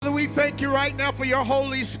we thank you right now for your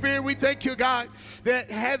Holy Spirit. We thank you, God,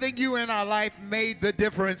 that having you in our life made the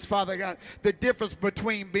difference, Father God. The difference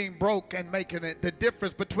between being broke and making it. The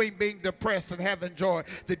difference between being depressed and having joy.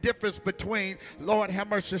 The difference between, Lord, have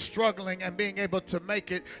mercy, struggling and being able to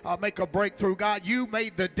make it, make a breakthrough. God, you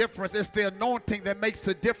made the difference. It's the anointing that makes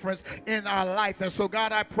the difference in our life. And so,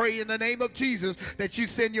 God, I pray in the name of Jesus that you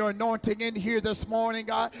send your anointing in here this morning,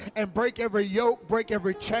 God, and break every yoke, break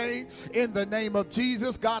every chain in the name of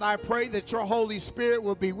Jesus. God, I pray that your Holy Spirit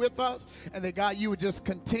will be with us and that, God, you would just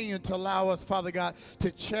continue to allow us, Father God,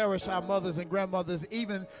 to cherish our mothers and grandmothers,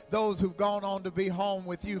 even those who've gone on to be home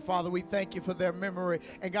with you, Father. We thank you for their memory.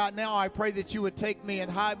 And, God, now I pray that you would take me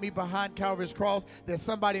and hide me behind Calvary's cross, that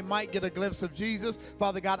somebody might get a glimpse of Jesus.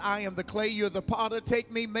 Father God, I am the clay, you're the potter.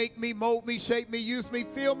 Take me, make me, mold me, shape me, use me,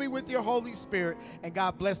 fill me with your Holy Spirit. And,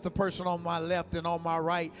 God, bless the person on my left and on my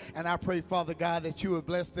right. And I pray, Father God, that you would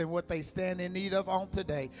bless them what they stand in need of on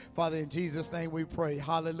today. Father, in Jesus' name we pray.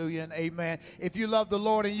 Hallelujah and amen. If you love the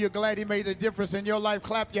Lord and you're glad he made a difference in your life,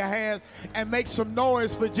 clap your hands and make some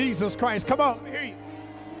noise for Jesus Christ. Come on, hear you.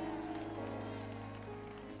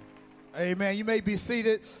 Amen. You may be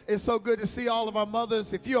seated. It's so good to see all of our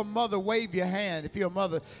mothers. If you're a mother, wave your hand. If you're a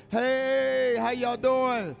mother, hey, how y'all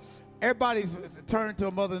doing? Everybody's turn to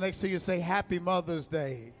a mother next to you and say, Happy Mother's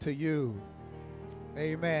Day to you.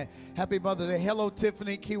 Amen. Happy Mother's Day. Hello,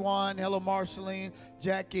 Tiffany, Kiwan. Hello, Marceline,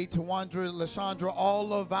 Jackie, Tawandra, Lashandra,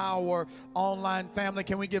 all of our online family.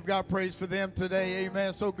 Can we give God praise for them today?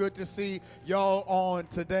 Amen. So good to see y'all on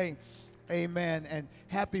today. Amen. And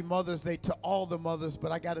happy Mother's Day to all the mothers,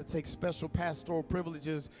 but I got to take special pastoral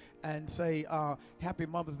privileges and say happy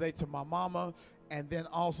Mother's Day to my mama, and then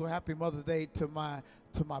also happy Mother's Day to my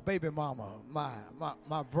baby mama,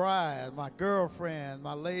 my bride, my girlfriend,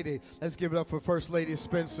 my lady. Let's give it up for First Lady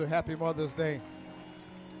Spencer. Happy Mother's Day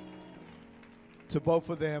to both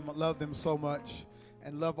of them. I love them so much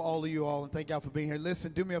and love all of you all, and thank y'all for being here.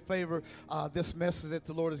 Listen, do me a favor. This message that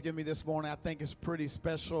the Lord has given me this morning, I think is pretty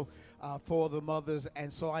special for the mothers,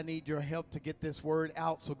 and so I need your help to get this word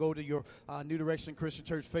out. So go to your New Direction Christian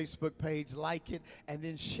Church Facebook page, like it, and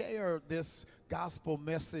then share this gospel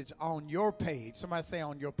message on your page. Somebody say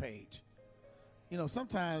on your page. You know,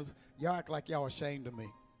 sometimes y'all act like y'all ashamed of me.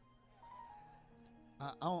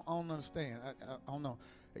 I don't understand. I don't know.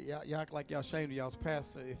 Y'all act like y'all ashamed of y'all's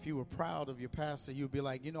pastor. If you were proud of your pastor, you'd be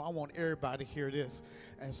like, you know, I want everybody to hear this.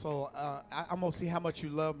 And so I'm going to see how much you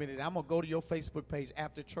love me today. I'm going to go to your Facebook page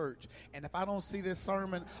after church. And if I don't see this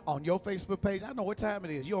sermon on your Facebook page, I know what time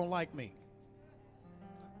it is. You don't like me.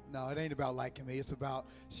 No, it ain't about liking me. It's about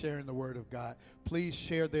sharing the word of God. Please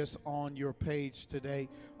share this on your page today.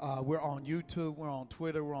 We're on YouTube. We're on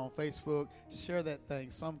Twitter. We're on Facebook. Share that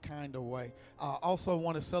thing some kind of way. Also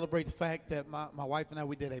want to celebrate the fact that my wife and I,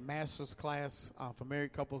 we did a master's class for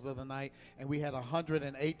married couples the other night, and we had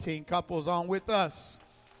 118 couples on with us.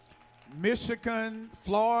 Michigan,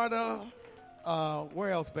 Florida,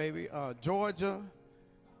 where else, baby? Georgia,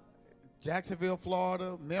 Jacksonville,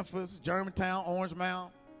 Florida, Memphis, Germantown, Orange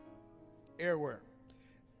Mound. Everywhere.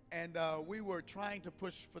 And we were trying to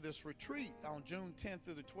push for this retreat on June 10th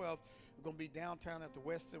through the 12th. We're going to be downtown at the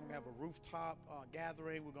Westin. We're going to have a rooftop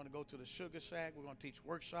gathering. We're going to go to the Sugar Shack. We're going to teach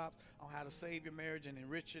workshops on how to save your marriage and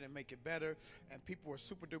enrich it and make it better. And people were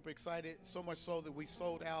super duper excited, so much so that we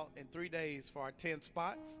sold out in 3 days for our 10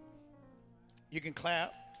 spots. You can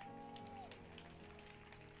clap.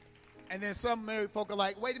 And then some married folk are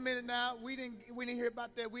like, wait a minute now, we didn't hear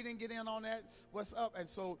about that. We didn't get in on that. What's up? And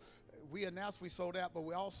so we announced we sold out, but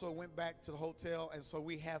we also went back to the hotel, and so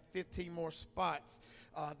we have 15 more spots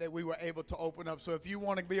that we were able to open up. So if you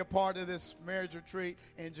want to be a part of this marriage retreat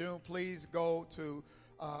in June, please go to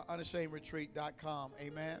unashamedretreat.com.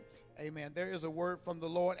 Amen. Amen. There is a word from the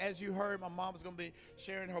Lord. As you heard, my mom is going to be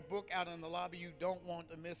sharing her book out in the lobby. You don't want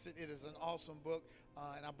to miss it. It is an awesome book,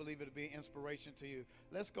 and I believe it'll be an inspiration to you.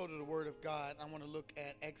 Let's go to the Word of God. I want to look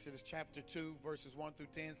at Exodus chapter 2, verses 1 through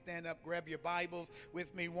 10. Stand up, grab your Bibles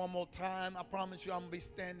with me one more time. I promise you I'm going to be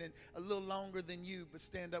standing a little longer than you, but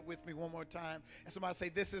stand up with me one more time. And somebody say,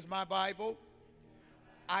 this is my Bible.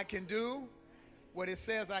 I can do what it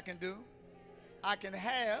says I can do. I can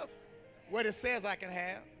have what it says I can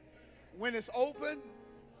have. When it's open,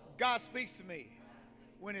 God speaks to me.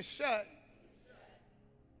 When it's shut,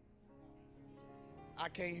 I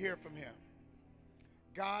can't hear from him.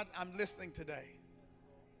 God, I'm listening today.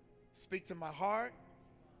 Speak to my heart,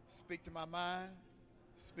 speak to my mind,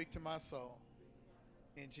 speak to my soul.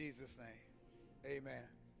 In Jesus' name, amen.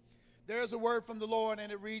 There is a word from the Lord,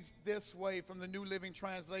 and it reads this way from the New Living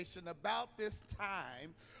Translation. About this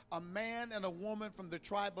time, a man and a woman from the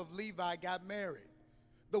tribe of Levi got married.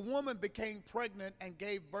 The woman became pregnant and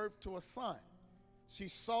gave birth to a son. She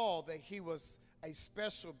saw that he was a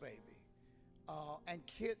special baby and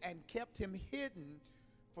kept him hidden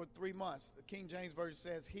for 3 months. The King James Version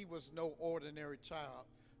says he was no ordinary child.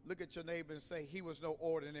 Look at your neighbor and say, he was no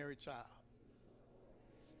ordinary child.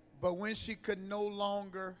 But when she could no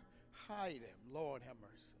longer hide him, Lord have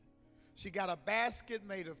mercy, she got a basket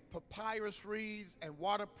made of papyrus reeds and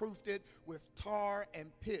waterproofed it with tar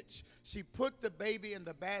and pitch. She put the baby in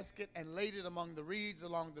the basket and laid it among the reeds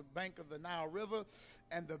along the bank of the Nile River.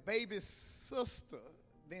 And the baby's sister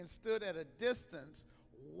then stood at a distance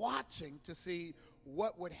watching to see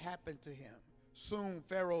what would happen to him. Soon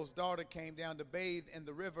Pharaoh's daughter came down to bathe in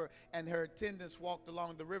the river, and her attendants walked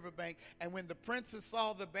along the riverbank. And when the princess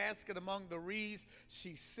saw the basket among the reeds,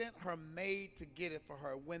 she sent her maid to get it for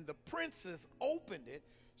her. When the princess opened it,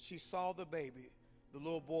 she saw the baby. The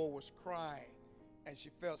little boy was crying, and she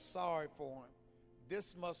felt sorry for him.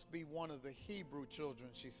 This must be one of the Hebrew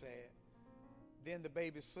children, she said. Then the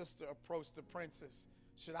baby's sister approached the princess.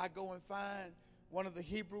 Should I go and find one of the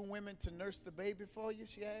Hebrew women to nurse the baby for you,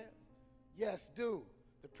 she asked. Yes, do,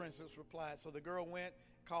 the princess replied. So the girl went,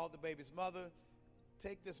 called the baby's mother.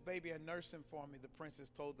 Take this baby and nurse him for me, the princess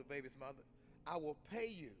told the baby's mother. I will pay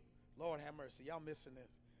you. Lord have mercy, y'all missing this.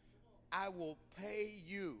 I will pay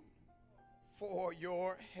you for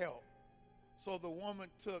your help. So the woman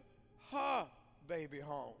took her baby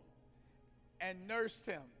home and nursed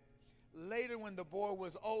him. Later, when the boy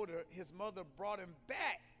was older, his mother brought him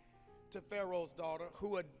back to Pharaoh's daughter,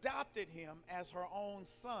 who adopted him as her own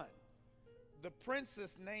son. The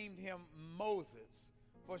princess named him Moses,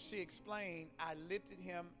 for she explained, I lifted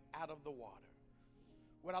him out of the water.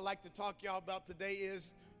 What I'd like to talk to y'all about today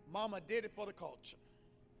is Mama did it for the culture.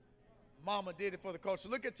 Mama did it for the culture.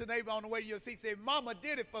 Look at your neighbor on the way to your seat. Say, Mama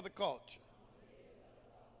did it for the culture.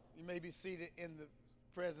 You may be seated in the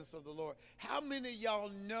presence of the Lord. How many of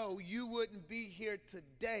y'all know you wouldn't be here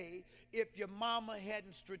today if your mama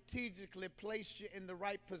hadn't strategically placed you in the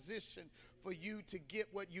right position for you to get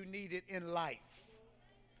what you needed in life?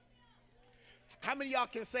 How many of y'all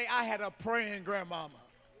can say, I had a praying grandmama?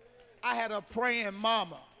 I had a praying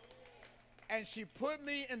mama. And she put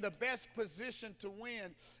me in the best position to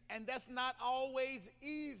win. And that's not always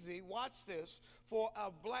easy, watch this, for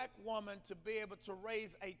a black woman to be able to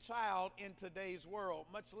raise a child in today's world,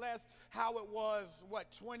 much less how it was,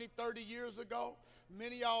 20, 30 years ago?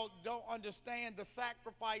 Many of y'all don't understand the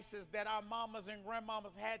sacrifices that our mamas and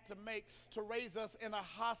grandmamas had to make to raise us in a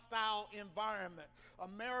hostile environment.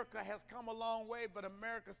 America has come a long way, but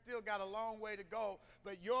America still got a long way to go.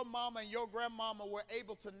 But your mama and your grandmama were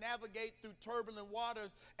able to navigate through turbulent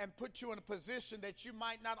waters and put you in a position that you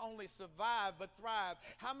might not only survive but thrive.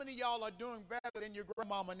 How many of y'all are doing better than your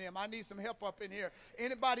grandmama and them? I need some help up in here.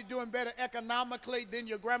 Anybody doing better economically than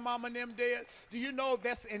your grandmama and them did? Do you know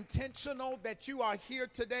that's intentional that you are here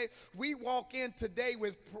today? We walk in today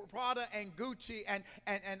with Prada and Gucci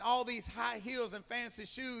and all these high heels and fancy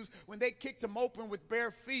shoes when they kicked them open with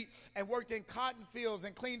bare feet and worked in cotton fields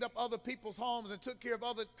and cleaned up other people's homes and took care of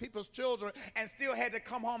other people's children and still had to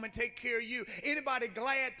come home and take care of you. Anybody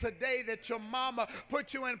glad today that your mama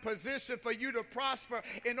put you in position for you to prosper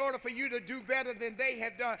in order for you to do better than they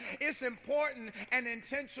have done? It's important and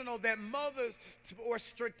intentional that mothers were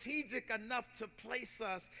strategic enough to place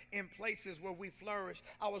us in places where we flourish.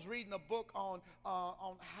 I was reading a book on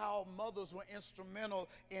how mothers were instrumental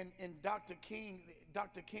in Dr.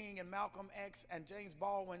 King and Malcolm X and James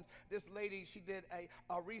Baldwin. This lady, she did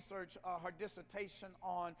a research, her dissertation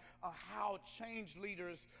on how change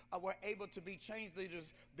leaders were able to be change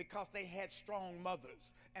leaders because they had strong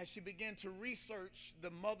mothers. And she began to research the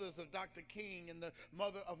mothers of Dr. King and the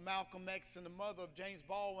mother of Malcolm X and the mother of James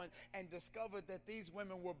Baldwin, and discovered that these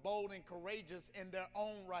women were bold and courageous in their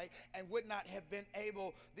own right and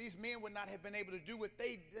these men would not have been able to do what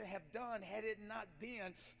they have done had it not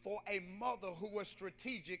been for a mother who was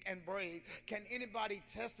strategic and brave. Can anybody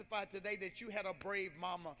testify today that you had a brave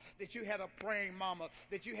mama, that you had a praying mama,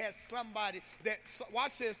 that you had somebody that,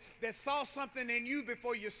 watch this, that saw something in you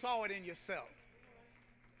before you saw it in yourself?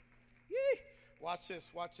 Yee. Watch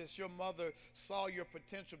this. Your mother saw your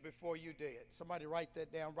potential before you did. Somebody write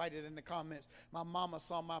that down. Write it in the comments. My mama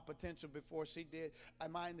saw my potential before she did.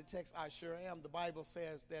 Am I in the text? I sure am. The Bible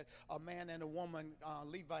says that a man and a woman,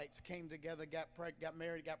 Levites, came together, got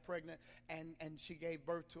married, got pregnant, and she gave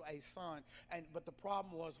birth to a son. But the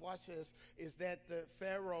problem was, watch this, is that the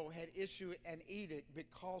Pharaoh had issued an edict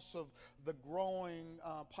because of the growing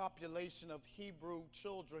population of Hebrew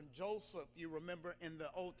children. Joseph, you remember in the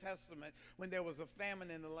Old Testament, when there was was a famine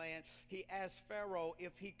in the land, he asked Pharaoh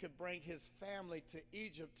if he could bring his family to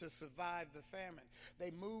Egypt to survive the famine. They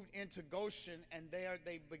moved into Goshen, and there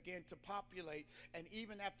they began to populate. And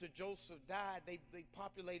even after Joseph died, they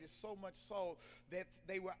populated so much so that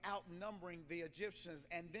they were outnumbering the Egyptians.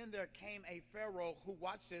 And then there came a Pharaoh who,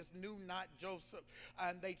 watch this, knew not Joseph,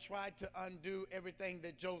 and they tried to undo everything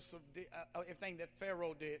that Joseph did, everything that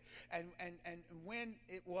Pharaoh did. And when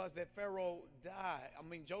it was that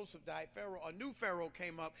Joseph died, a new Pharaoh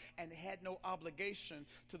came up and had no obligation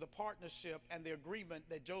to the partnership and the agreement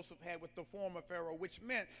that Joseph had with the former Pharaoh, which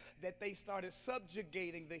meant that they started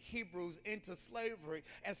subjugating the Hebrews into slavery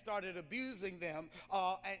and started abusing them.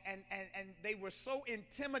 And they were so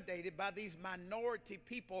intimidated by these minority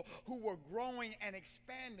people who were growing and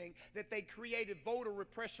expanding that they created voter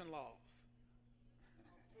repression laws.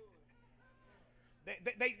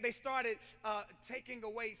 They started taking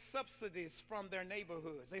away subsidies from their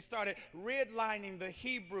neighborhoods. They started redlining the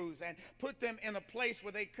Hebrews and put them in a place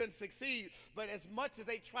where they couldn't succeed. But as much as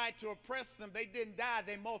they tried to oppress them, they didn't die,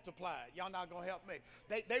 they multiplied. Y'all not going to help me.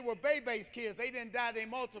 They were baby's kids. They didn't die, they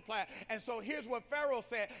multiplied. And so here's what Pharaoh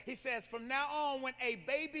said. He says, from now on, when a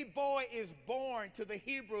baby boy is born to the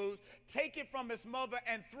Hebrews, take it from his mother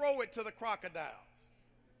and throw it to the crocodiles.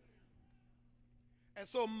 And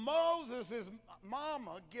so Moses'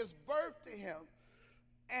 mama gives birth to him.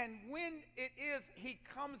 And when it is, he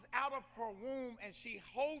comes out of her womb and she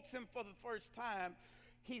holds him for the first time,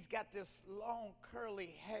 he's got this long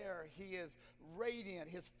curly hair. He is radiant.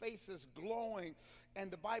 His face is glowing. And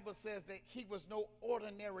the Bible says that he was no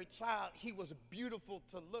ordinary child. He was beautiful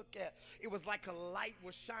to look at. It was like a light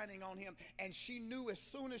was shining on him. And she knew as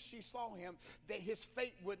soon as she saw him that his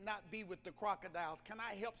fate would not be with the crocodiles. Can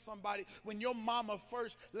I help somebody? When your mama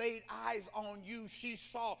first laid eyes on you, she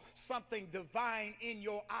saw something divine in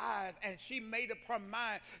your eyes. And she made up her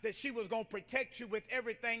mind that she was going to protect you with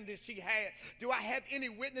everything that she had. Do I have any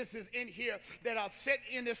witnesses in here that are set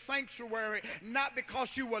in this sanctuary, not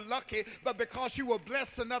because you were lucky, but because you were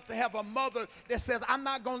blessed enough to have a mother that says, I'm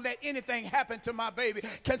not going to let anything happen to my baby?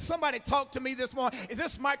 Can somebody talk to me this morning? Is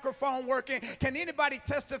this microphone working? Can anybody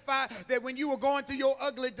testify that when you were going through your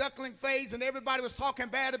ugly duckling phase and everybody was talking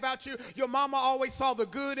bad about you, your mama always saw the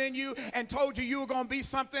good in you and told you you were going to be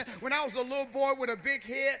something? When I was a little boy with a big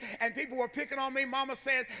head and people were picking on me, mama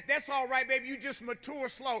says, that's all right, baby, you just mature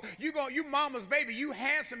slow. You mama's baby, you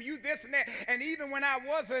handsome, you this and that. And even when I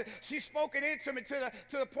wasn't, she spoke it into me to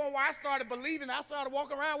the point where I started believing. I started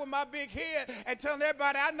walking around with my big head and telling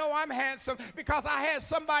everybody I know I'm handsome because I had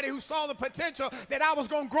somebody who saw the potential that I was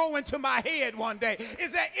going to grow into my head one day.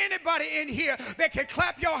 Is there anybody in here that can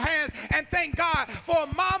clap your hands and thank God for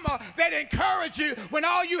a mama that encouraged you when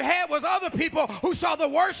all you had was other people who saw the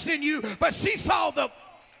worst in you, but she saw the...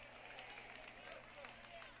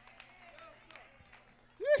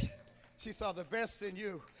 She saw the best in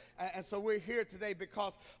you. And so we're here today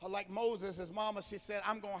because, like Moses, his mama, she said,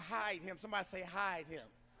 I'm going to hide him. Somebody say, hide him.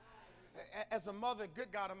 As a mother,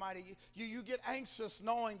 good God Almighty, you get anxious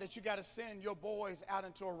knowing that you got to send your boys out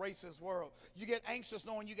into a racist world. You get anxious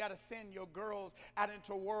knowing you got to send your girls out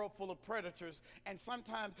into a world full of predators. And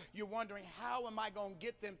sometimes you're wondering, how am I going to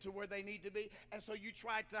get them to where they need to be? And so you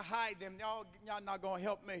try to hide them. Y'all not going to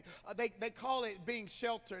help me. They call it being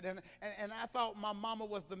sheltered. And I thought my mama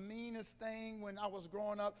was the meanest thing when I was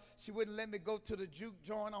growing up. She wouldn't let me go to the juke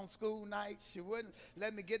joint on school nights. She wouldn't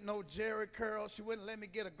let me get no Jerry curl. She wouldn't let me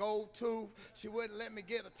get a gold tooth. She wouldn't let me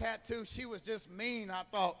get a tattoo. She was just mean, I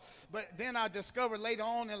thought. But then I discovered later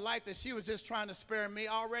on in life that she was just trying to spare me.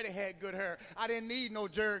 I already had good hair. I didn't need no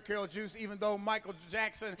Jerry curl juice, even though Michael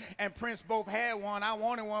Jackson and Prince both had one. I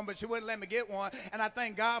wanted one, but she wouldn't let me get one, and I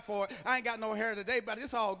thank God for it. I ain't got no hair today, but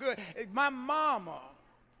it's all good. My mama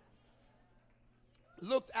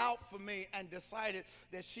looked out for me and decided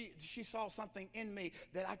that she saw something in me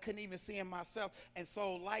that I couldn't even see in myself. And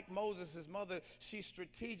so, like Moses' mother, she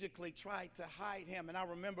strategically tried to hide him. And I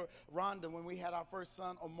remember Rhonda, when we had our first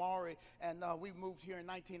son, Omari, and we moved here in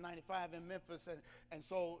 1995 in Memphis. And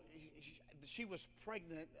so she was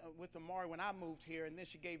pregnant with Omari when I moved here, and then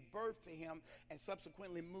she gave birth to him and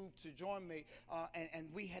subsequently moved to join me. And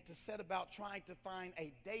we had to set about trying to find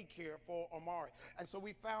a daycare for Omari. And so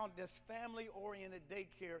we found this family-oriented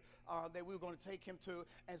daycare that we were going to take him to.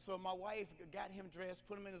 And so my wife got him dressed,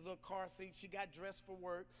 put him in his little car seat. She got dressed for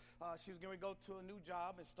work. She was going to go to a new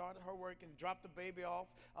job and started her work and dropped the baby off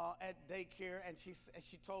at daycare. And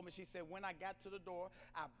she told me, she said, when I got to the door,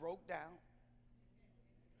 I broke down.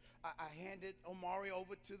 I handed Omari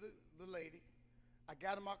over to the lady. I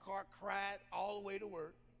got in my car, cried all the way to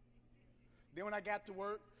work. Then when I got to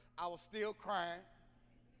work, I was still crying.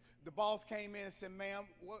 The boss came in and said, ma'am,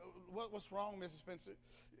 what's wrong, Mrs. Spencer?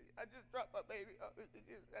 I just dropped my baby.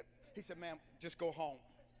 He said, ma'am, just go home.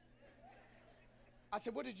 I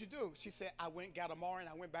said, what did you do? She said, I went and got a Mara and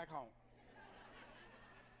I went back home.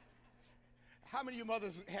 How many of you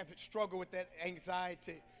mothers have struggled with that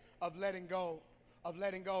anxiety of letting go?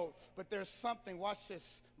 But there's something, watch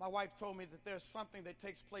this. My wife told me that there's something that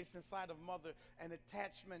takes place inside of mother, an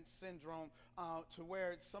attachment syndrome, to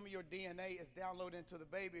where some of your DNA is downloaded into the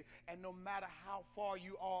baby, and no matter how far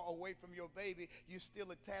you are away from your baby, you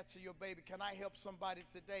still attached to your baby. Can I help somebody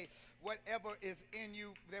today? Whatever is in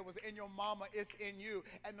you, that was in your mama, is in you,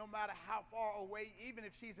 and no matter how far away, even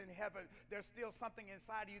if she's in heaven, there's still something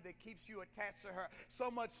inside of you that keeps you attached to her.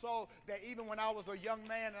 So much so that even when I was a young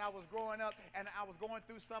man and I was growing up and I was going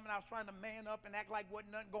through something, I was trying to man up and act like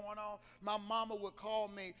wasn't nothing going on, my mama would call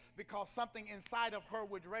me because something inside of her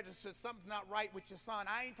would register something's not right with your son.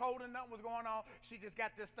 I ain't told her nothing was going on. She just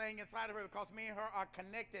got this thing inside of her because me and her are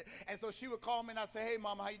connected. And so she would call me and I'd say, hey,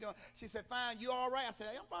 mama, how you doing? She said, fine, you all right? I said,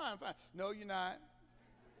 hey, I'm fine. No, you're not.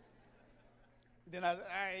 Then I said,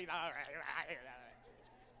 I ain't all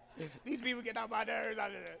right. These people get on my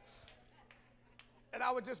nerves. And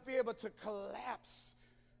I would just be able to collapse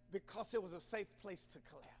because it was a safe place to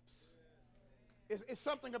collapse. It's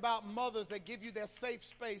something about mothers that give you their safe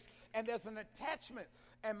space, and there's an attachment.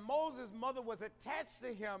 And Moses' mother was attached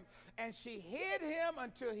to him, and she hid him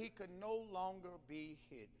until he could no longer be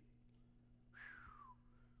hidden.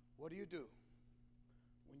 What do you do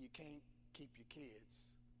when you can't keep your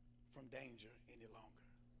kids from danger any longer?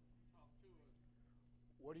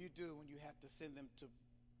 What do you do when you have to send them to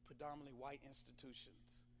predominantly white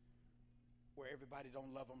institutions where everybody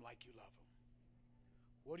don't love them like you love them?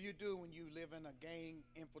 What do you do when you live in a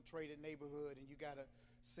gang-infiltrated neighborhood and you got to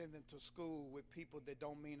send them to school with people that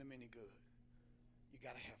don't mean them any good? You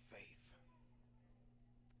got to have faith.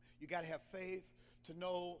 You got to have faith to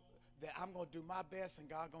know that I'm going to do my best and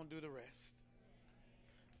God going to do the rest.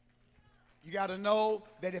 You got to know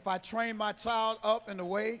that if I train my child up in the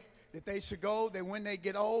way that they should go, that when they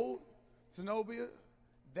get old, Zenobia,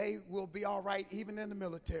 they will be all right even in the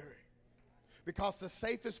military. Because the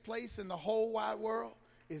safest place in the whole wide world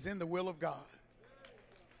is in the will of God.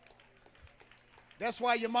 That's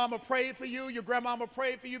why your mama prayed for you, your grandmama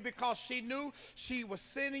prayed for you, because she knew she was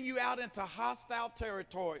sending you out into hostile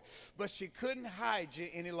territory, but she couldn't hide you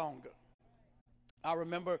any longer. I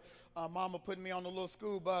remember mama putting me on the little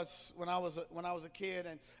school bus when I was a kid,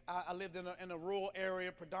 and I lived in a rural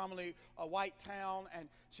area, predominantly a white town, and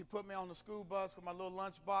she put me on the school bus with my little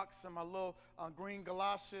lunchbox and my little green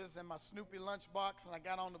galoshes and my Snoopy lunchbox, and I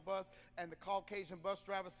got on the bus, and the Caucasian bus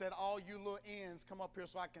driver said, all you little ends, come up here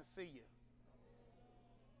so I can see you.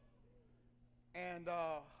 And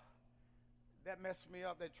that messed me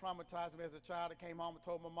up, that traumatized me as a child. I came home and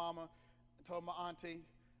told my mama, and told my auntie,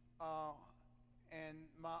 and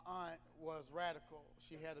my aunt was radical.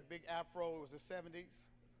 She had a big afro. It was the 70s.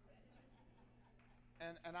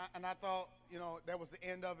 And I thought, that was the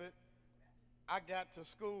end of it. I got to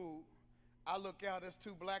school. I look out, there's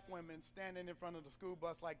two black women standing in front of the school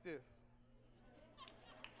bus like this.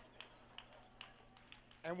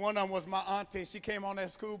 And one of them was my auntie. She came on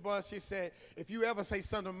that school bus. She said, if you ever say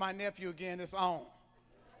something to my nephew again, it's on.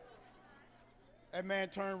 That man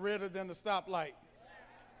turned redder than the stoplight.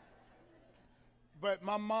 But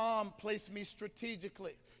my mom placed me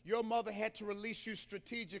strategically. Your mother had to release you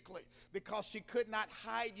strategically because she could not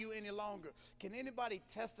hide you any longer. Can anybody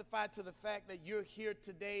testify to the fact that you're here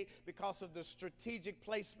today because of the strategic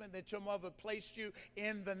placement that your mother placed you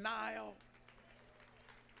in the Nile?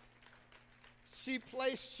 She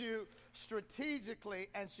placed you strategically,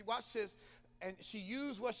 and watch this, and she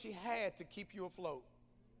used what she had to keep you afloat.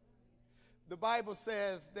 The Bible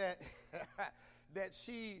says that that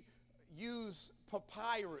she used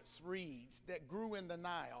papyrus reeds that grew in the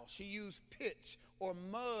Nile. She used pitch or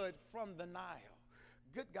mud from the Nile.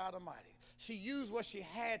 Good God Almighty. She used what she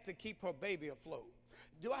had to keep her baby afloat.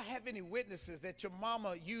 Do I have any witnesses that your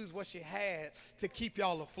mama used what she had to keep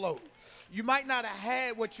y'all afloat? You might not have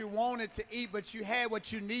had what you wanted to eat, but you had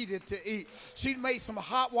what you needed to eat. She made some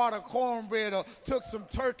hot water cornbread, or took some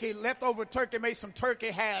turkey, leftover turkey, made some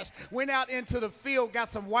turkey hash, went out into the field, got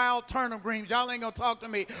some wild turnip greens. Y'all ain't gonna talk to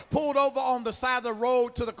me. Pulled over on the side of the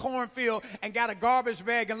road to the cornfield and got a garbage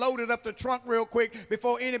bag and loaded up the trunk real quick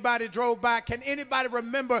before anybody drove by. Can anybody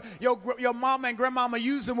remember your mama and grandmama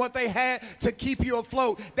using what they had to keep you afloat?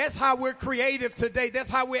 afloat. That's how we're creative today. That's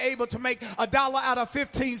how we're able to make $1 out of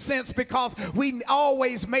 15 cents, because we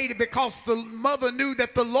always made it because the mother knew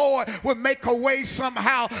that the Lord would make a way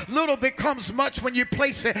somehow. Little becomes much when you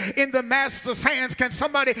place it in the master's hands. Can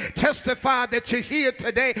somebody testify that you're here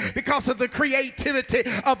today because of the creativity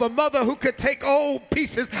of a mother who could take old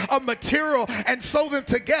pieces of material and sew them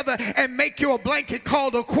together and make you a blanket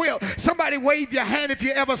called a quilt? Somebody wave your hand if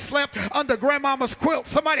you ever slept under grandmama's quilt.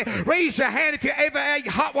 Somebody raise your hand if you ever ate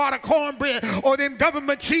hot water cornbread or them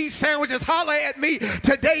government cheese sandwiches. Holler at me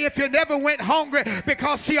today if you never went hungry,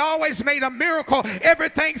 because she always made a miracle every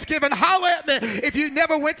Thanksgiving. Holler at me if you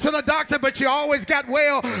never went to the doctor but you always got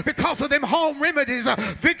well because of them home remedies.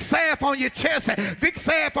 Vic salve on your chest, Vic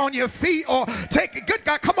salve on your feet, or take a good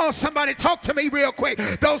God. Come on, somebody, talk to me real quick.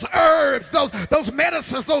 Those herbs, those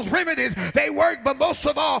medicines, those remedies, they work, but most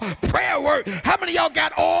of all, prayer work. How many of y'all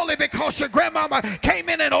got oily because your grandmama came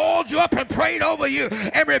in and oiled you up and prayed over you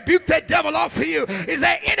and rebuked that devil off of you? Is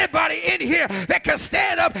there anybody in here that can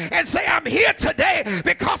stand up and say, I'm here today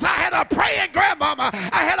because I had a praying grandmama?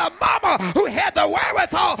 I had a mama who had the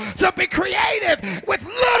wherewithal to be creative with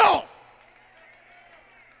little.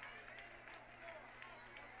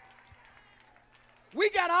 We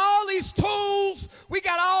got all these tools, we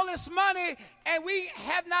got all this money, and we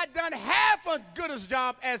have not done half as good a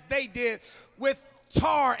job as they did with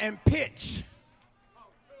tar and pitch.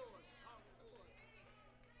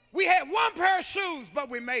 We had one pair of shoes, but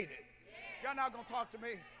we made it. Y'all not gonna talk to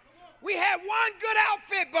me. We had one good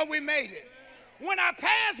outfit, but we made it. When our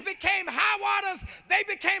pants became high waters, they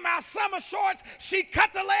became our summer shorts. She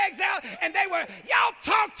cut the legs out, and they were, y'all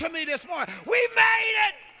talk to me this morning. We made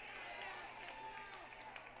it.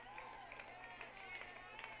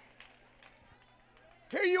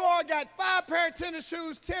 Here you are, got 5 pair of tennis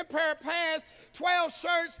shoes, 10 pair of pants, 12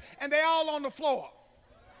 shirts, and they all on the floor.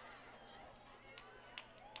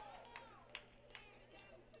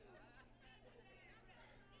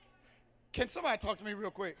 Can somebody talk to me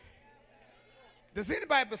real quick? Does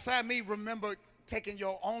anybody beside me remember taking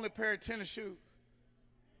your only pair of tennis shoes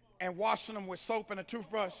and washing them with soap and a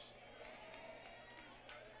toothbrush?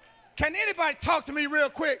 Can anybody talk to me real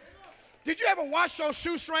quick? Did you ever wash your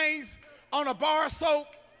shoestrings on a bar of soap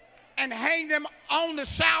and hang them on the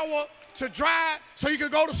shower to dry so you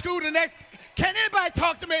could go to school the next? Can anybody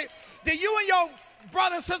talk to me? Did you and your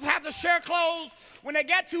brother and sister have to share clothes when they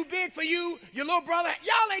got too big for you, your little brother?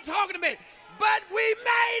 Y'all ain't talking to me, but we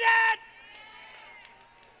made it.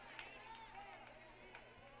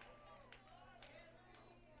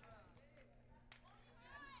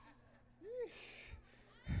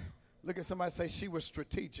 Look at somebody, say, she was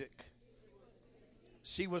strategic.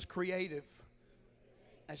 She was creative,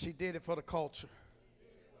 and she did it for the culture.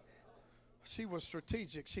 She was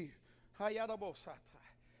strategic. She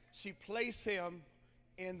placed him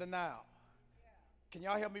in the now. Can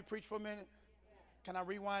y'all help me preach for a minute? Can I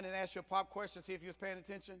rewind and ask you a pop question, see if you was paying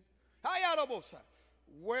attention?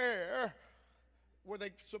 Where were they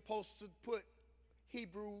supposed to put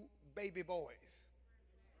Hebrew baby boys?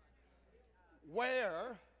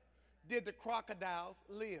 Where did the crocodiles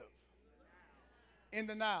live? In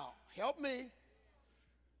the Nile. Help me.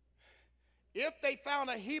 If they found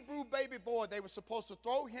a Hebrew baby boy, they were supposed to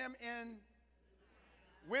throw him in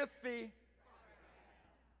with the.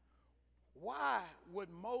 Why would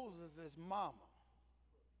Moses' mama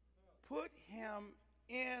put him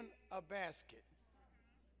in a basket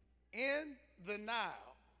in the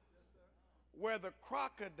Nile where the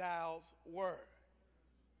crocodiles were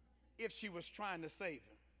if she was trying to save him?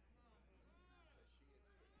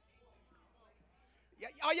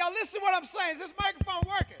 Are y'all listening to what I'm saying? Is this microphone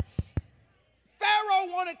working?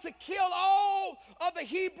 Pharaoh wanted to kill all of the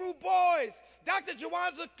Hebrew boys. Dr.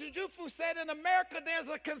 Jawanza Kujufu said in America there's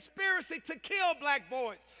a conspiracy to kill black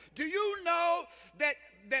boys. Do you know that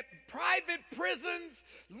private prisons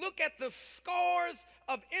look at the scores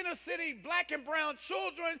of inner city black and brown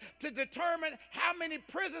children to determine how many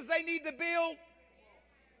prisons they need to build?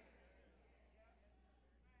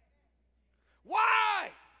 Why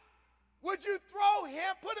would you throw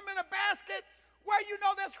him, put him in a basket where you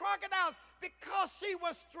know there's crocodiles? Because she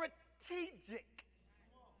was strategic.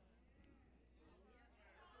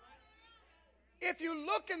 If you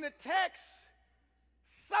look in the text,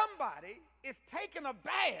 somebody is taking a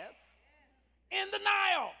bath in the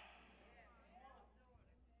Nile.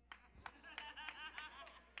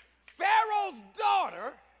 Pharaoh's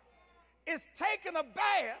daughter is taking a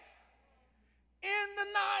bath in the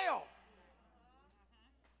Nile.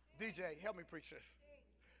 DJ, help me preach this.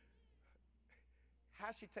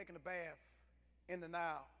 How's she taking a bath in the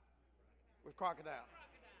Nile with crocodile?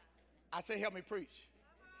 I say, help me preach.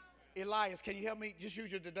 Elias, can you help me? Just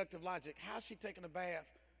use your deductive logic. How's she taking a bath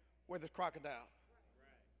where there's crocodiles?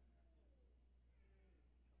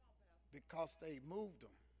 Because they moved them.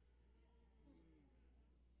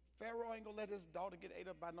 Pharaoh ain't gonna let his daughter get ate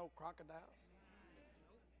up by no crocodile.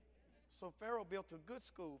 So Pharaoh built a good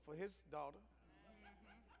school for his daughter.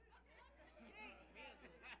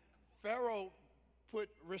 Pharaoh put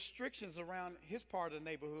restrictions around his part of the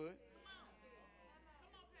neighborhood.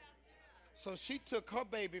 So she took her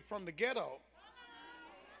baby from the ghetto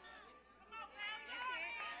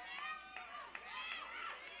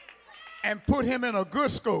and put him in a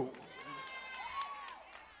good school.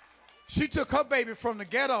 She took her baby from the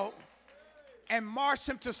ghetto and marched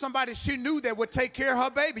him to somebody she knew that would take care of her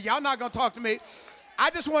baby. Y'all not going to talk to me. I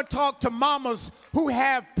just want to talk to mamas who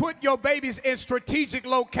have put your babies in strategic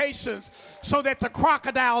locations so that the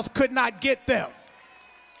crocodiles could not get them.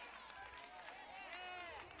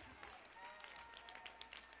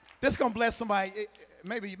 This is going to bless somebody.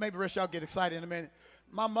 Maybe the rest of y'all get excited in a minute.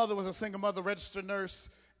 My mother was a single mother, registered nurse,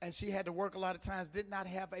 and she had to work a lot of times, did not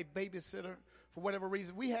have a babysitter for whatever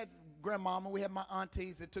reason. We had grandmama, we had my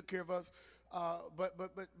aunties that took care of us, but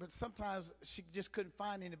sometimes she just couldn't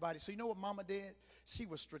find anybody. So you know what mama did? She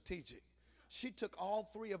was strategic. She took all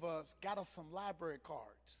three of us, got us some library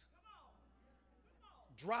cards,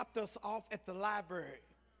 dropped us off at the library.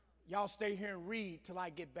 Y'all stay here and read till I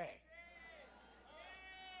get back.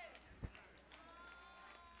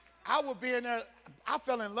 I would be in there. I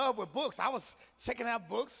fell in love with books. I was checking out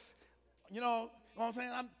books, you know what I'm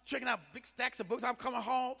saying? I'm checking out big stacks of books. I'm coming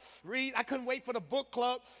home, read. I couldn't wait for the book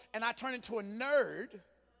club, and I turned into a nerd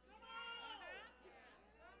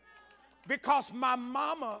because my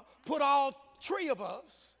mama put all three of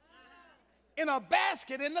us in a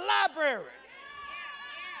basket in the library.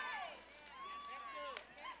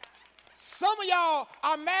 Some of y'all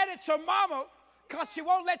are mad at your mama because she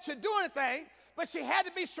won't let you do anything, but she had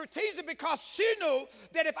to be strategic because she knew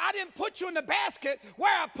that if I didn't put you in the basket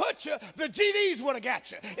where I put you, the GDs would have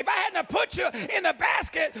got you. If I hadn't put you in the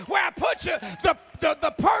basket where I put you,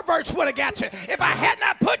 the perverts would have got you. If I had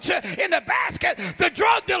not put you in the basket, the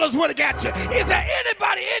drug dealers would have got you. Is there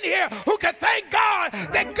anybody in here who can thank God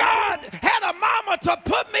that God had a mama to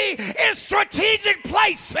put me in strategic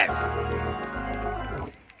places?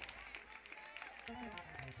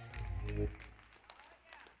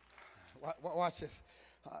 Watch this.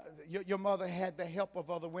 Your mother had the help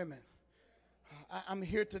of other women. I'm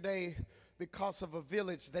here today because of a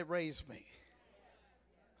village that raised me.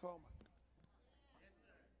 Oh my.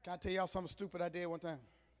 Can I tell y'all something stupid I did one time?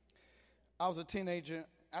 I was a teenager.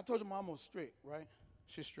 I told you my mama was strict, right?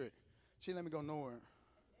 She's strict. She let me go nowhere.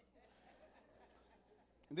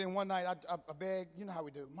 And then one night I begged, you know how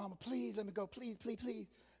we do. Mama, please let me go, please, please, please.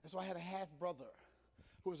 And so I had a half brother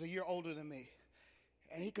who was a year older than me.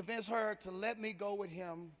 And he convinced her to let me go with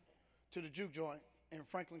him to the juke joint in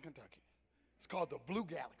Franklin, Kentucky. It's called the Blue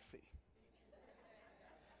Galaxy.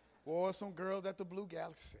 Boy, some girls at the Blue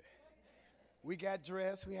Galaxy. We got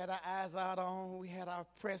dressed. We had our eyes out on. We had our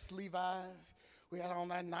pressed Levi's. We had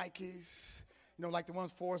on our Nikes, you know, like the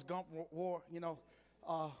ones Forrest Gump wore, you know.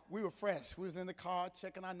 We were fresh. We was in the car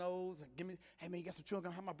checking our nose. And hey, man, you got some chewing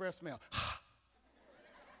gum? How my breath smell?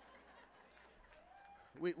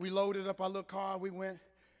 We loaded up our little car. We went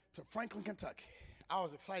to Franklin, Kentucky. I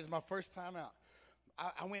was excited. It was my first time out.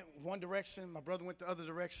 I went one direction. My brother went the other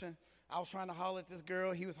direction. I was trying to holler at this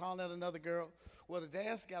girl. He was hollering at another girl. Well, the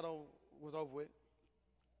dance was over with.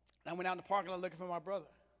 And I went out in the parking lot looking for my brother.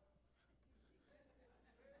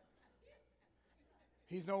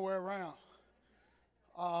 He's nowhere around.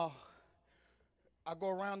 I go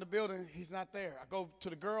around the building. He's not there. I go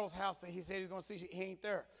to the girl's house that he said he was going to see. He ain't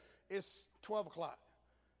there. It's 12 o'clock.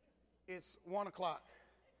 It's 1 o'clock.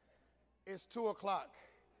 It's 2 o'clock.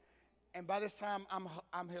 And by this time, I'm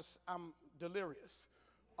delirious.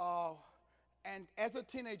 And as a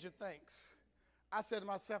teenager thinks, I said to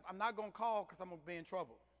myself, I'm not going to call because I'm going to be in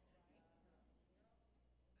trouble.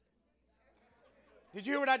 Did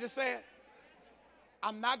you hear what I just said?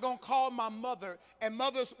 I'm not going to call my mother. And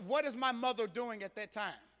mothers, what is my mother doing at that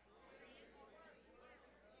time?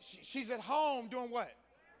 She's at home doing what?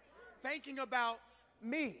 Thinking about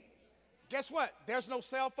me. Guess what? There's no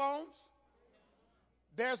cell phones.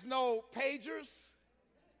 There's no pagers.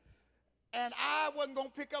 And I wasn't going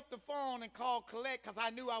to pick up the phone and call collect because I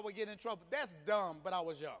knew I would get in trouble. That's dumb, but I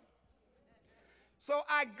was young. So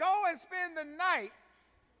I go and spend the night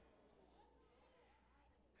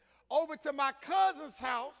over to my cousin's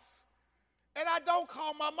house, and I don't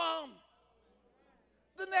call my mom.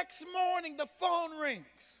 The next morning, the phone rings.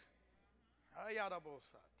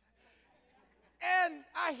 And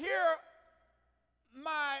I hear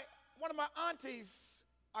my one of my aunties,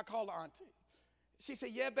 I call her auntie. She said,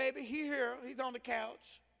 yeah, baby, he here. He's on the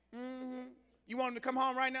couch. Mm-hmm. You want him to come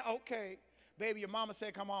home right now? Okay. Baby, your mama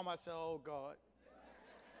said come home. I said, oh, God.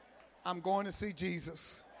 I'm going to see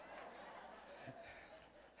Jesus.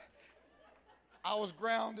 I was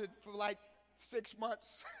grounded for like 6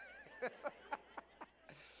 months.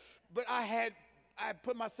 But I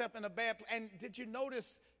put myself in a bad place. And did you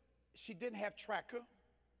notice she didn't have tracker?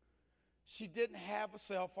 She didn't have a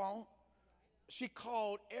cell phone. She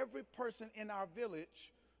called every person in our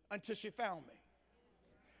village until she found me.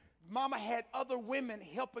 Mama had other women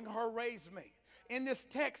helping her raise me. In this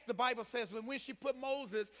text, the Bible says when she put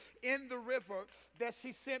Moses in the river, that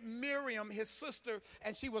she sent Miriam, his sister,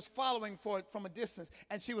 and she was following from a distance.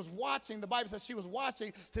 And she was watching. The Bible says she was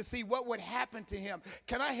watching to see what would happen to him.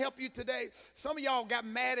 Can I help you today? Some of y'all got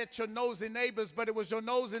mad at your nosy neighbors, but it was your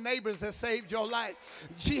nosy neighbors that saved your life.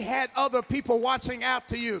 She had other people watching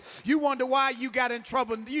after you. You wonder why you got in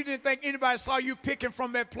trouble. You didn't think anybody saw you picking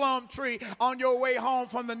from that plum tree on your way home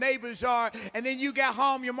from the neighbor's yard. And then you got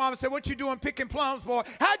home, your mama said, what you doing picking plums for?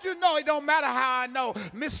 How'd you know? It don't matter how I know.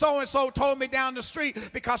 Miss So-and-so told me down the street,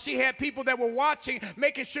 because she had people that were watching,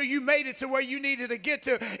 making sure you made it to where you needed to get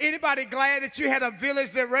to. Anybody glad that you had a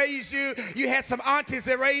village that raised you? You had some aunties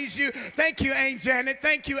that raised you. Thank you, Aunt Janet.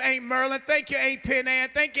 Thank you, Aunt Merlin. Thank you, Aunt Penn Ann.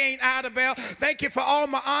 Thank you, Aunt Idabelle. Thank you for all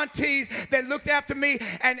my aunties that looked after me.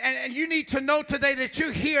 And you need to know today that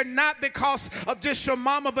you're here not because of just your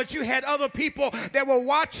mama, but you had other people that were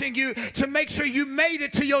watching you to make sure you made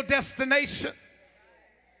it to your destination.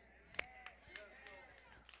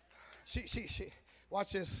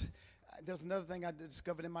 Watch this. There's another thing I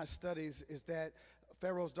discovered in my studies is that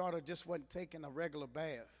Pharaoh's daughter just wasn't taking a regular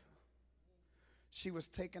bath. She was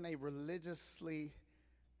taking a religiously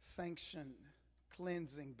sanctioned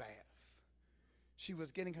cleansing bath. She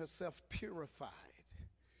was getting herself purified,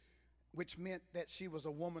 which meant that she was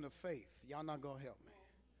a woman of faith. Y'all not going to help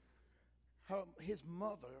me. His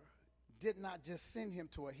mother did not just send him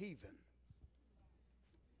to a heathen.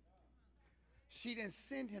 She didn't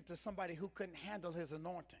send him to somebody who couldn't handle his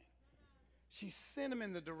anointing. She sent him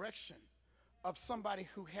in the direction of somebody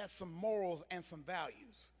who had some morals and some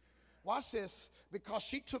values. Watch this, because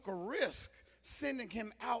she took a risk sending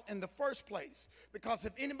him out in the first place. Because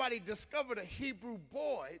if anybody discovered a Hebrew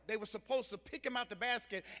boy, they were supposed to pick him out the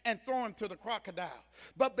basket and throw him to the crocodile.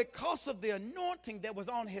 But because of the anointing that was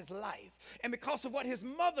on his life, and because of what his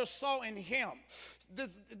mother saw in him,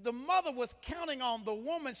 the mother was counting on the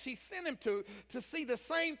woman she sent him to see the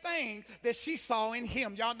same thing that she saw in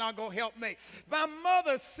him. Y'all not gonna help me. My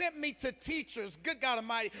mother sent me to teachers, good God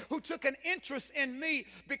Almighty, who took an interest in me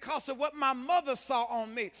because of what my mother saw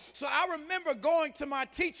on me. So I remember going to my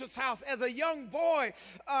teacher's house as a young boy.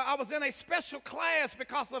 I was in a special class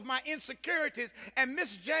because of my insecurities, and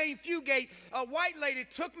Miss Jane Fugate, a white lady,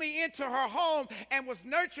 took me into her home and was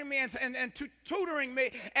nurturing me and tutoring me.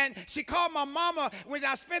 And she called my mama when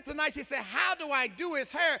I spent the night. She said, how do I do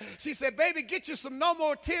his hair? She said, baby, get you some No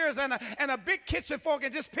More Tears and a big kitchen fork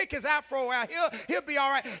and just pick his afro out. He'll be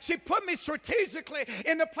all right. She put me strategically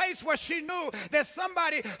in the place where she knew that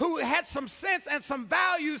somebody who had some sense and some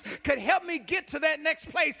values could help me get to that next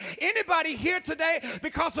place. Anybody here today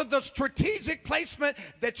because of the strategic placement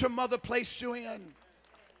that your mother placed you in?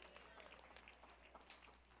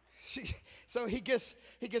 So he gets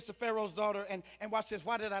to Pharaoh's daughter, and watch this.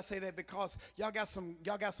 Why did I say that? Because y'all got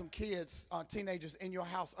some kids, teenagers in your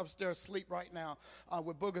house upstairs asleep right now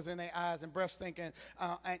with boogers in their eyes and breath stinking,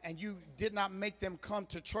 and you did not make them come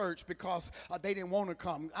to church because they didn't want to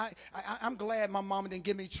come. I'm glad my mama didn't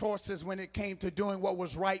give me choices when it came to doing what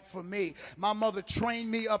was right for me. My mother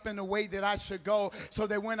trained me up in the way that I should go so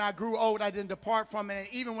that when I grew old, I didn't depart from it. And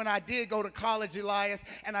even when I did go to college, Elias,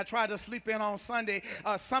 and I tried to sleep in on Sunday,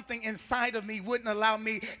 something inside of me wouldn't allow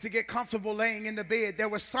me to get comfortable laying in the bed. There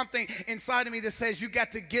was something inside of me that says you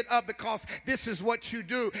got to get up because this is what you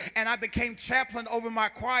do. And I became chaplain over my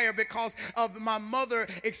choir because of my mother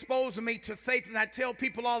exposing me to faith. And I tell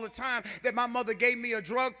people all the time that my mother gave me a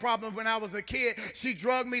drug problem when I was a kid. She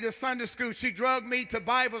drugged me to Sunday school. She drugged me to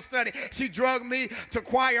Bible study. She drugged me to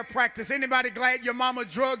choir practice. Anybody glad your mama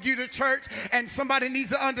drugged you to church? And somebody needs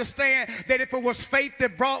to understand that if it was faith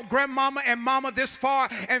that brought grandmama and mama this far,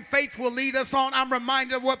 and faith will lead lead us on. I'm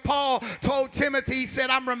reminded of what Paul told Timothy. He said,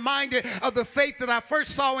 I'm reminded of the faith that I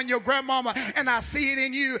first saw in your grandmama, and I see it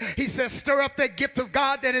in you. He says, stir up that gift of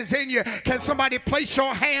God that is in you. Can somebody place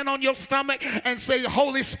your hand on your stomach and say,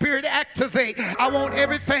 Holy Spirit, activate. I want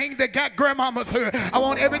everything that got grandmama through. I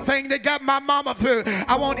want everything that got my mama through.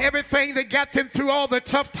 I want everything that got them through all the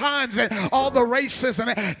tough times and all the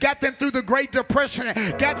racism, got them through the Great Depression,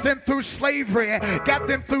 got them through slavery, got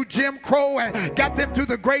them through Jim Crow, and got them through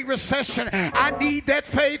the Great Recession. I need that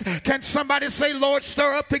faith. Can somebody say, Lord,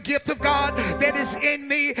 stir up the gift of God that is in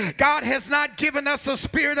me? God has not given us a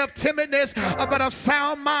spirit of timidness, but of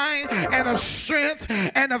sound mind and of strength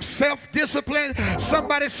and of self-discipline.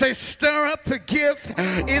 Somebody say, stir up the gift.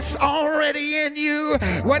 It's already in you.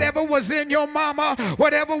 Whatever was in your mama,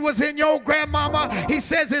 whatever was in your grandmama, he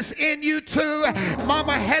says it's in you too.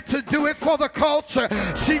 Mama had to do it for the culture.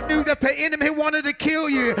 She knew that the enemy wanted to kill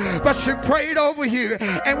you, but she prayed over you.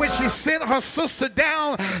 And when she sent her sister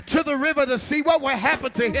down to the river to see what would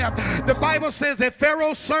happen to him, the Bible says that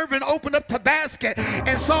Pharaoh's servant opened up the basket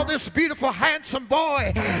and saw this beautiful, handsome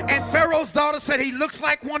boy. And Pharaoh's daughter said he looks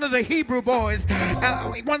like one of the Hebrew boys,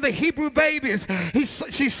 one of the Hebrew babies.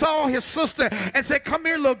 She saw his sister and said, come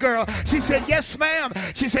here, little girl. She said, yes, ma'am.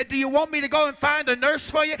 She said, do you want me to go and find a nurse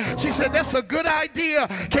for you? She said, that's a good idea.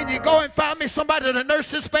 Can you go and find me somebody to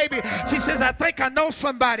nurse this baby? She says, I think I know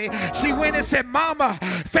somebody. She went and said, Mama,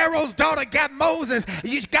 Pharaoh's daughter got Moses.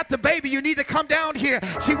 You got the baby. You need to come down here.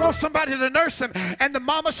 She wants somebody to nurse him. And the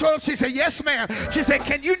mama showed up. She said, yes, ma'am. She said,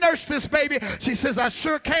 can you nurse this baby? She says, I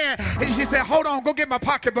sure can. And she said, hold on, go get my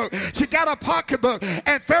pocketbook. She got a pocketbook,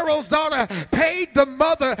 and Pharaoh's daughter paid the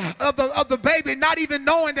mother of the baby, not even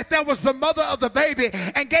knowing that that was the mother of the baby,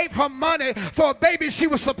 and gave her money for a baby she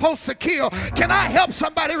was supposed to kill. Can I help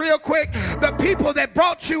somebody real quick? The people that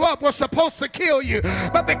brought you up were supposed to kill you,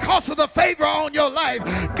 but because of the favor on your life,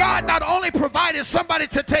 God not only provided somebody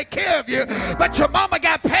to take care of you, but your mama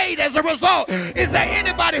got paid as a result. Is there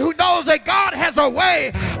anybody who knows that God has a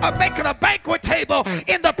way of making a banquet table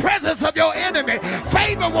in the presence of your enemy?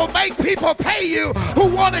 Favor will make people pay you who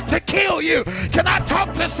wanted to kill you. Can I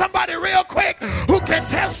talk to somebody real quick who can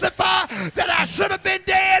testify that I should have been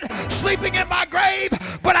dead, sleeping in my grave,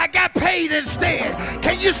 but I got paid instead?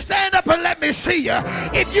 Can you stand up and let me see you?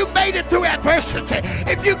 If you made it through adversity,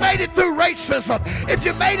 if you made it through racism, if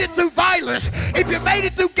you made it through violence, if you made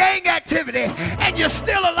it through gang activity, and you're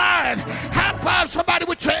still alive, high five somebody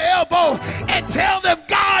with your elbow and tell them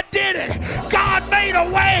God did it. God made a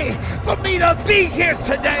way for me to be here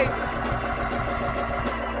today.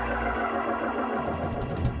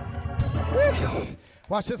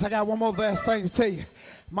 Watch this. I got one more last thing to tell you.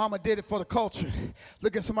 Mama did it for the culture.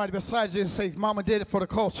 Look at somebody beside you and say, Mama did it for the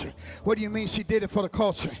culture. What do you mean she did it for the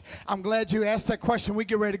culture? I'm glad you asked that question. We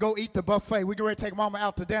get ready to go eat the buffet. We get ready to take Mama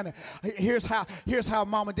out to dinner. Here's how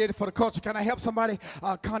Mama did it for the culture. Can I help somebody?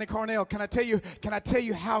 Connie Cornell, can I tell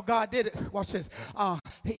you how God did it? Watch this.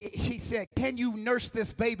 She said, can you nurse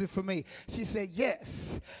this baby for me? She said,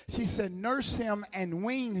 yes. She said, nurse him and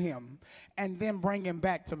wean him and then bring him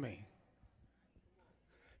back to me.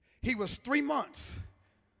 He was 3 months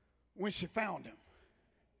when she found him.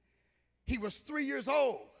 He was 3 years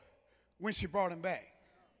old when she brought him back.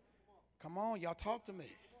 Come on, y'all talk to me.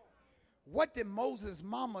 What did Moses'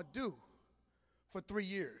 mama do for 3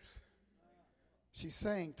 years? She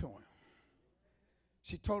sang to him.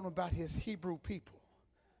 She told him about his Hebrew people,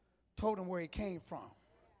 told him where he came from.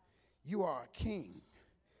 You are a king.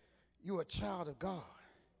 You are a child of God.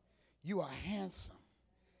 You are handsome.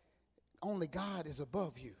 Only God is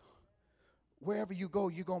above you. Wherever you go,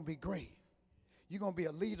 you're going to be great. You're going to be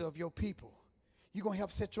a leader of your people. You're going to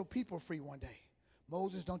help set your people free one day.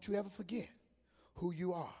 Moses, don't you ever forget who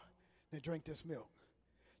you are. Now drink this milk.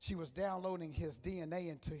 She was downloading his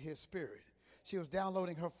DNA into his spirit. She was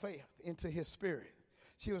downloading her faith into his spirit.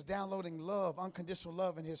 She was downloading love, unconditional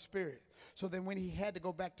love in his spirit. So then when he had to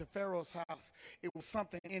go back to Pharaoh's house, it was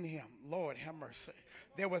something in him. Lord, have mercy.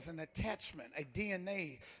 There was an attachment, a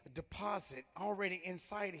DNA deposit already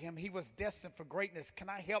inside of him. He was destined for greatness. Can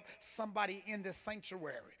I help somebody in this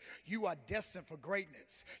sanctuary? You are destined for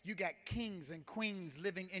greatness. You got kings and queens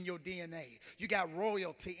living in your DNA. You got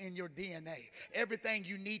royalty in your DNA. Everything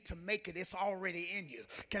you need to make it, it's already in you.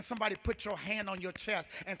 Can somebody put your hand on your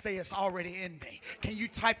chest and say, it's already in me? Can you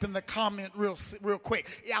type in the comment real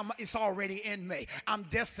quick? Yeah, it's already in me. I'm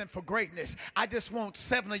destined for greatness. this. I just want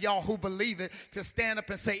 7 of y'all who believe it to stand up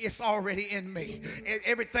and say, it's already in me.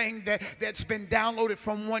 Everything that's been downloaded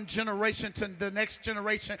from one generation to the next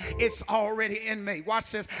generation, it's already in me.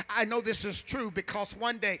 Watch this. I know this is true because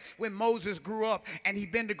one day when Moses grew up and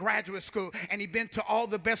he'd been to graduate school and he'd been to all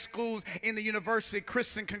the best schools in the university,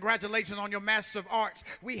 Kristen, congratulations on your Master of Arts.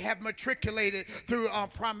 We have matriculated through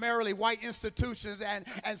primarily white institutions,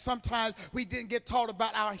 and sometimes we didn't get taught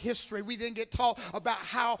about our history. We didn't get taught about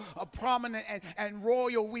how prominent and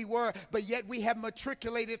royal we were, but yet we have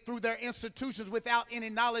matriculated through their institutions without any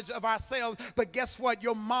knowledge of ourselves. But guess what?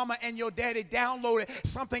 Your mama and your daddy downloaded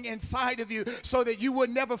something inside of you so that you would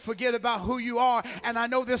never forget about who you are. And I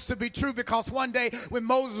know this to be true because one day when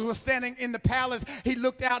Moses was standing in the palace, he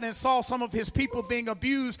looked out and saw some of his people being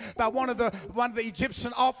abused by one of the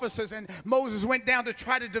Egyptian officers, and Moses went down to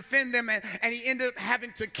try to defend them, and he ended up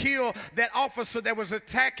having to kill that officer that was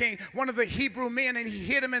attacking one of the Hebrew men, and he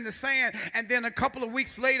hit him in the sand. And then a couple of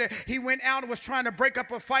weeks later, he went out and was trying to break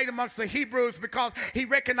up a fight amongst the Hebrews because he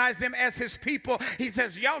recognized them as his people. He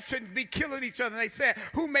says, y'all shouldn't be killing each other. And they said,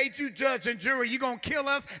 who made you judge and jury? You gonna kill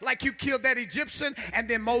us like you killed that Egyptian? And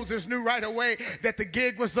then Moses knew right away that the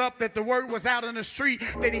gig was up, that the word was out in the street,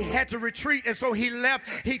 that he had to retreat. And so he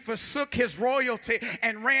left. He forsook his royalty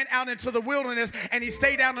and ran out into the wilderness, and he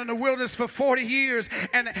stayed out in the wilderness for 40 years.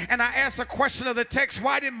 And I asked a question of the text,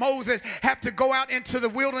 why did Moses have to go out into the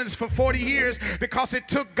wilderness for 40 years? Because it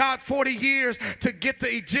took God 40 years to get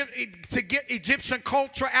Egyptian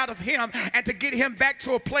culture out of him and to get him back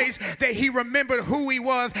to a place that he remembered who he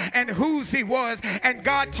was and whose he was. And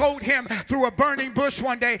God told him through a burning bush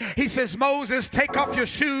one day, he says, Moses, take off your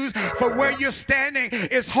shoes, for where you're standing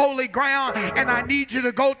is holy ground, and I need you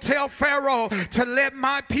to go tell Pharaoh to let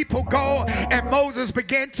my people go. And Moses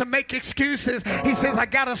began to make excuses. He says, I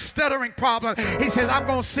got a stuttering problem. He says, I'm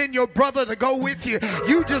going to send your brother to go with you.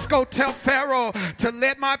 You just go tell Pharaoh to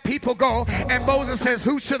let my people go. And Moses says,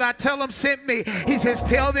 who should I tell him sent me? He says,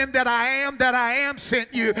 tell them that I am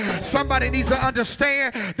sent you. Somebody needs to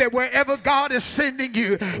understand that wherever God is sending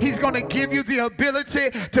you, he's going to give you the ability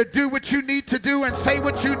to do what you need to do and say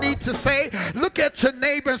what you need to say. Look at your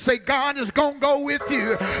neighbor and say, God is going to go with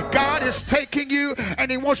you. God is taking you,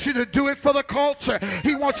 and he wants you to do it for the culture.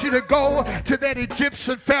 He wants you to go to that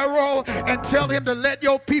Egyptian Pharaoh and tell him to let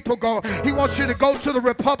your people go. He wants you to go to the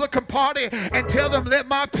Republican Party and tell them, let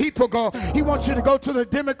my people go. He wants you to go to the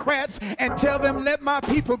Democrats and tell them, let my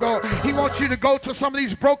people go. He wants you to go to some of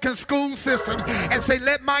these broken school systems and say,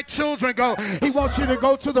 let my children go. He wants you to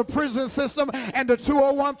go to the prison system and the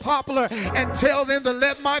 201 Poplar and tell them to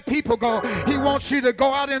let my people go. He wants you to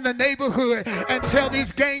go out in the neighborhood and tell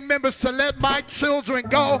these gang members to let my children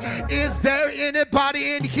go. Is there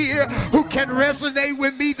anybody in here who can resonate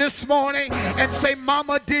with me this morning and say,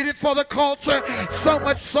 Mama did it for the culture, so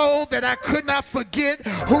much so that I could not forget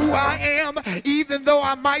who I am? Even though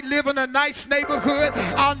I might live in a nice neighborhood,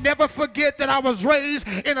 I'll never forget that I was raised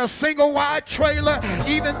in a single wide trailer.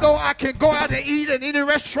 Even though I can go out and eat in any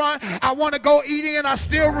restaurant I want to go eating, and I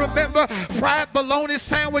still remember fried bologna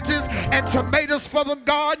sandwiches and tomatoes from the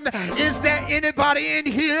garden. Is there anybody in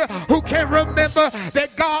here who can remember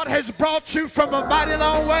that God has brought you from a mighty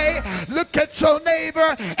long way? Look at your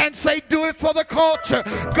neighbor and say, do it for the culture.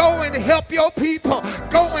 Go and help your people.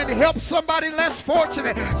 Go and help somebody less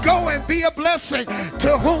fortunate. Go and be a blessing.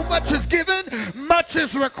 To whom much is given, much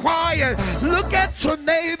is required. Look at your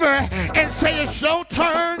neighbor and say, it's your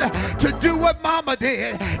turn to do what Mama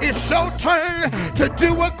did. It's your turn to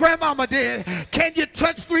do what Grandmama did. Can you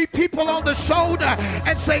touch 3 people on the shoulder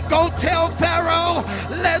and say, go tell Pharaoh,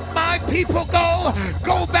 let my people go.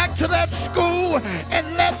 Go back to that school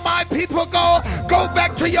and let my people go. Go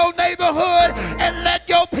back to your neighborhood and let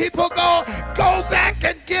your people go. Go back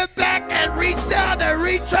and give back and reach down and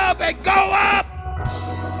reach up and go up.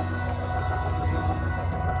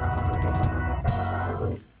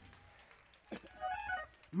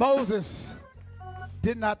 Moses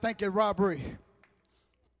did not think it robbery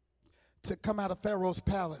to come out of Pharaoh's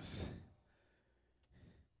palace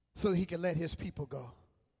so that he could let his people go.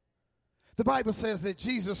 The Bible says that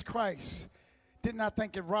Jesus Christ did not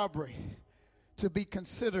think it robbery to be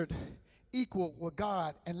considered equal with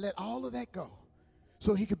God and let all of that go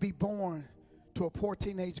so he could be born to a poor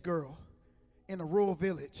teenage girl in a rural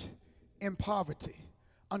village in poverty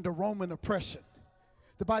under Roman oppression.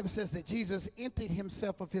 The Bible says that Jesus emptied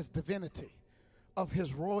himself of his divinity, of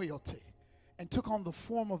his royalty, and took on the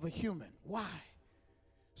form of a human. Why?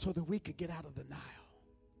 So that we could get out of the Nile.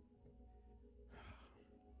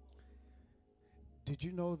 Did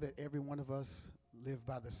you know that every one of us live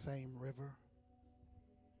by the same river?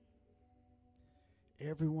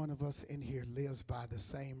 Every one of us in here lives by the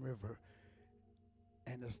same river,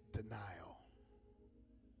 and it's denial.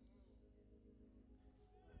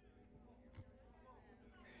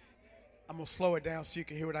 I'm going to slow it down so you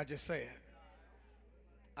can hear what I just said.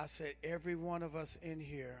 I said every one of us in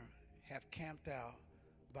here have camped out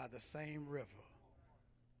by the same river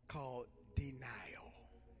called denial.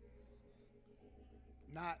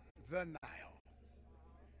 Not the Nile.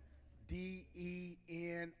 Denial.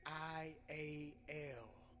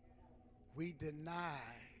 We deny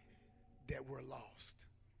that we're lost.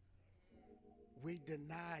 We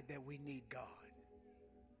deny that we need God.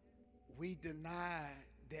 We deny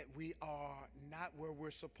that we are not where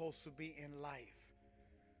we're supposed to be in life.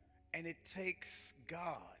 And it takes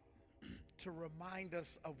God to remind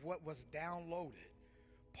us of what was downloaded.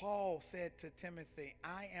 Paul said to Timothy,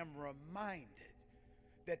 I am reminded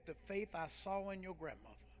that the faith I saw in your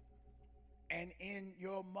grandmother and in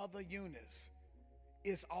your mother Eunice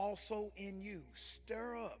is also in you.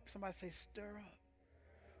 Stir up. Somebody say, stir up.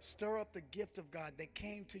 Stir up the gift of God that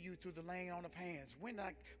came to you through the laying on of hands. When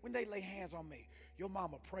they lay hands on me, your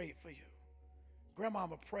mama prayed for you.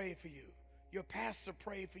 Grandmama prayed for you. Your pastor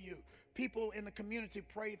prayed for you. People in the community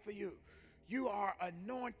prayed for you. You are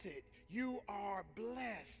anointed. You are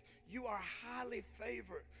blessed. You are highly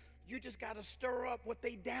favored. You just got to stir up what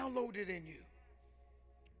they downloaded in you.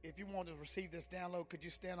 If you want to receive this download, could you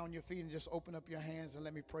stand on your feet and just open up your hands and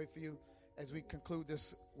let me pray for you as we conclude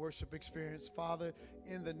this worship experience. Father,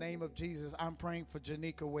 in the name of Jesus, I'm praying for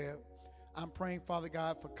Janika Webb. I'm praying, Father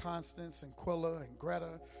God, for Constance and Quilla and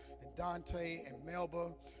Greta and Dante and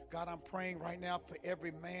Melba. God, I'm praying right now for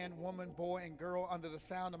every man, woman, boy, and girl under the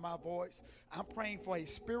sound of my voice. I'm praying for a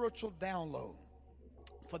spiritual download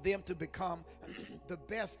for them to become the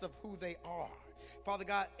best of who they are. Father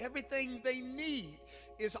God, everything they need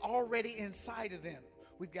is already inside of them.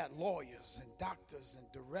 We've got lawyers and doctors and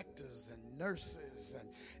directors and nurses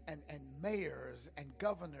and mayors and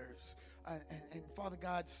governors and Father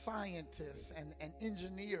God, scientists and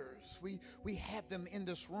engineers. We have them in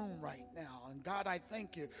this room right now. And God, I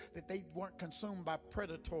thank you that they weren't consumed by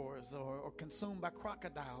predators or consumed by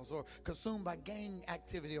crocodiles or consumed by gang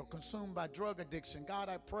activity or consumed by drug addiction. God,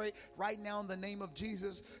 I pray right now in the name of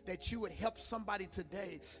Jesus that you would help somebody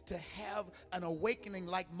today to have an awakening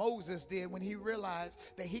like Moses did when he realized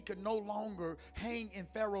that he could no longer hang in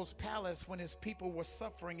Pharaoh's palace when his people were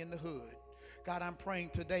suffering in the hood. God, I'm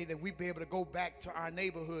praying today that we be able to go back to our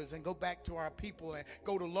neighborhoods and go back to our people and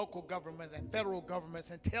go to local governments and federal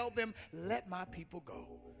governments and tell them, let my people go.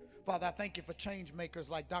 Father, I thank you for change makers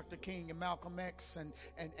like Dr. King and Malcolm X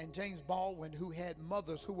and James Baldwin, who had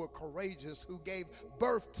mothers who were courageous, who gave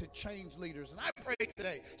birth to change leaders. And I pray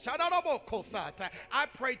today, I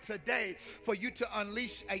pray today for you to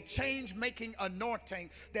unleash a change-making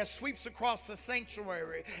anointing that sweeps across the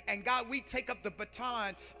sanctuary. And God, we take up the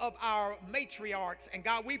baton of our matriarchs. And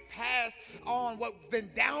God, we pass on what's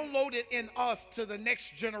been downloaded in us to the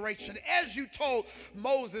next generation. As you told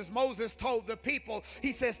Moses told the people,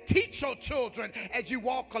 he says, teach your children as you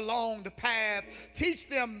walk along the path. Teach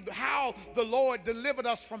them how the Lord delivered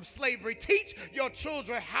us from slavery. Teach your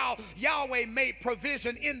children how Yahweh made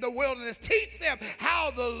provision in the wilderness. Teach them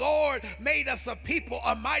how the Lord made us a people,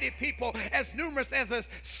 a mighty people, as numerous as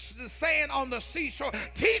the sand on the seashore.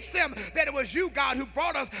 Teach them that it was you, God, who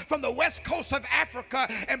brought us from the west coast of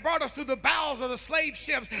Africa and brought us through the bowels of the slave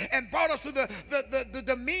ships and brought us through the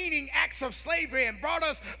demeaning acts of slavery and brought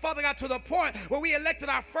us, Father God, to the point where we elected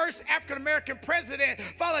our first African-American president.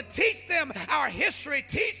 Father, teach them our history.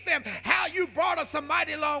 Teach them how you brought us a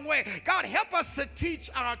mighty long way. God, help us to teach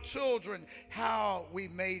our children how we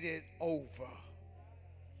made it over.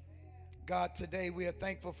 God, today we are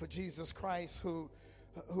thankful for Jesus Christ, who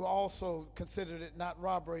also considered it not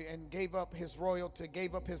robbery and gave up his royalty,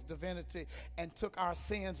 gave up his divinity, and took our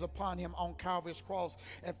sins upon him on Calvary's cross.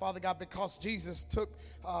 And Father God, because Jesus took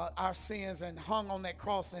our sins and hung on that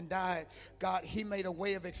cross and died, God, he made a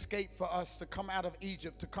way of escape for us to come out of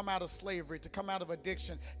Egypt, to come out of slavery, to come out of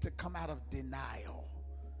addiction, to come out of denial.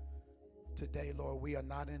 Today, Lord, we are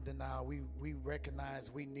not in denial. We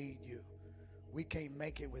recognize we need you. We can't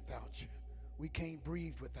make it without you. We can't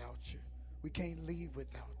breathe without you. We can't leave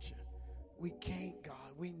without you. We can't, God.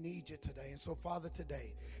 We need you today. And so, Father,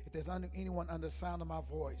 today, if there's anyone under the sound of my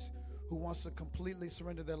voice who wants to completely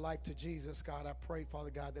surrender their life to Jesus, God, I pray, Father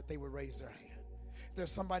God, that they would raise their hand. If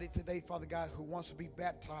there's somebody today, Father God, who wants to be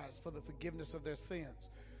baptized for the forgiveness of their sins,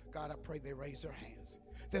 God, I pray they raise their hands.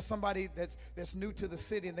 If there's somebody that's new to the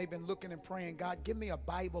city and they've been looking and praying, God, give me a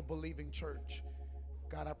Bible-believing church.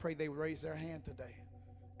 God, I pray they would raise their hand today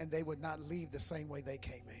and they would not leave the same way they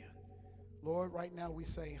came in. Lord, right now we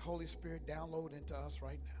say, Holy Spirit, download into us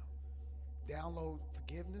right now. Download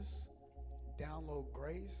forgiveness, download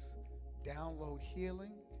grace, download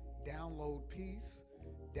healing, download peace,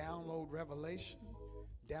 download revelation,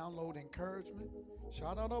 download encouragement,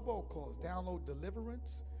 download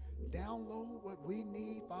deliverance, download what we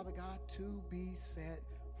need, Father God, to be set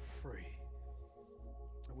free.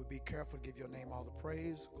 And we'll be careful to give your name all the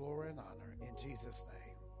praise, glory, and honor in Jesus' name.